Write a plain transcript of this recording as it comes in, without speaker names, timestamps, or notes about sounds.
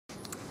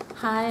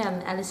Hi,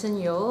 I'm Alison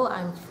Yeo.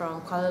 I'm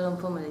from Kuala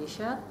Lumpur,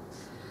 Malaysia.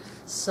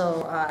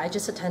 So I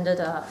just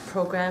attended a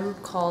program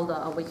called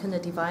Awaken the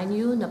Divine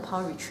You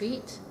Nepal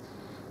Retreat.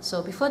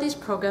 So before this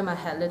program, I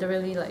had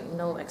literally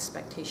no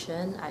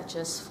expectation. I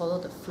just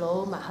followed the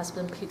flow. My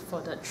husband paid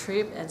for the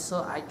trip, and so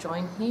I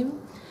joined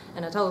him.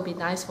 And I thought it would be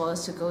nice for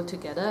us to go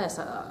together as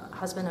a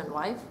husband and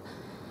wife.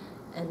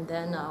 And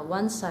then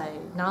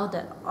now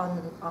that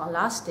on our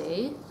last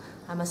day,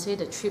 I must say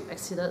the trip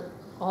exceeded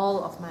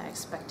all of my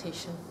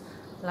expectation.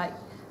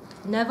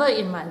 Never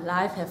in my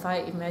life have I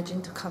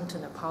imagined to come to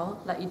Nepal.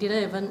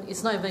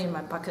 It's not even in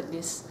my bucket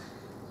list.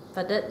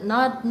 But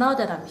now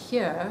that I'm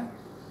here,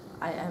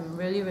 I am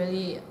really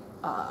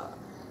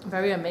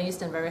very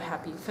amazed and very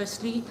happy.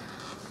 Firstly,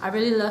 I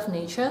really love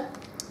nature.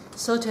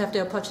 So to have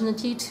the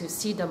opportunity to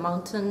see the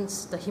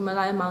mountains, the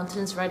Himalayan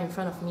mountains right in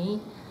front of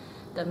me,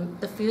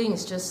 the feeling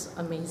is just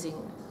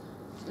amazing.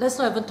 Let's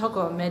not even talk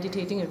about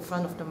meditating in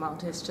front of the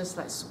mountain. It's just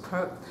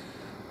superb.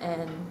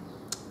 And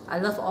I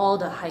love all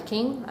the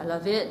hiking. I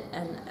love it,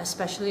 and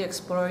especially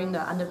exploring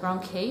the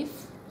underground cave.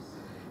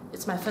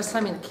 It's my first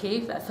time in a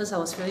cave. At first I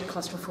was really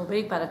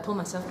claustrophobic, but I told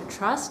myself to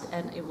trust,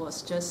 and it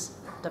was just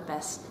the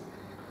best.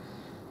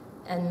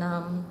 And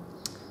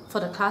for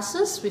the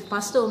classes with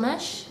Master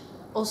Umesh,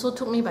 also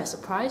took me by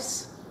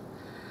surprise.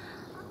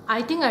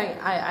 I think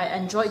I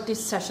enjoyed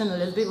this session a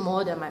little bit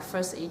more than my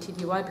first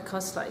ATDY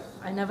because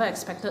I never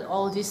expected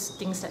all these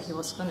things that he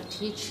was going to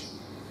teach.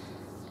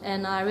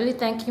 And I really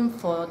thank him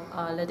for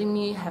letting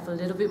me have a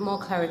little bit more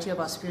clarity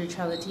about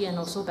spirituality and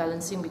also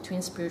balancing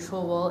between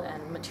spiritual world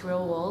and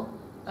material world,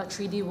 a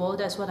 3D world.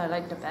 That's what I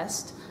like the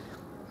best.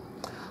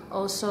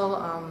 Also,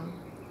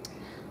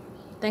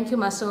 thank you,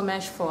 Master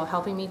Umesh, for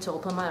helping me to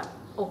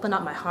open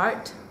up my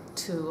heart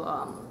to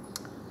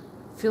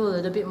feel a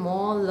little bit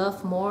more,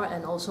 love more,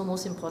 and also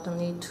most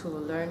importantly to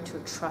learn to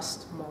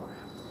trust more.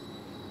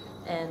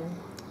 And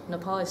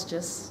Nepal is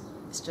just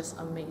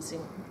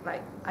amazing.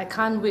 I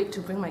can't wait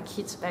to bring my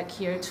kids back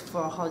here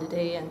for a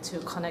holiday and to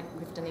connect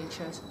with the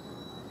nature.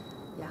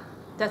 Yeah,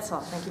 that's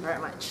all. Thank you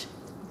very much.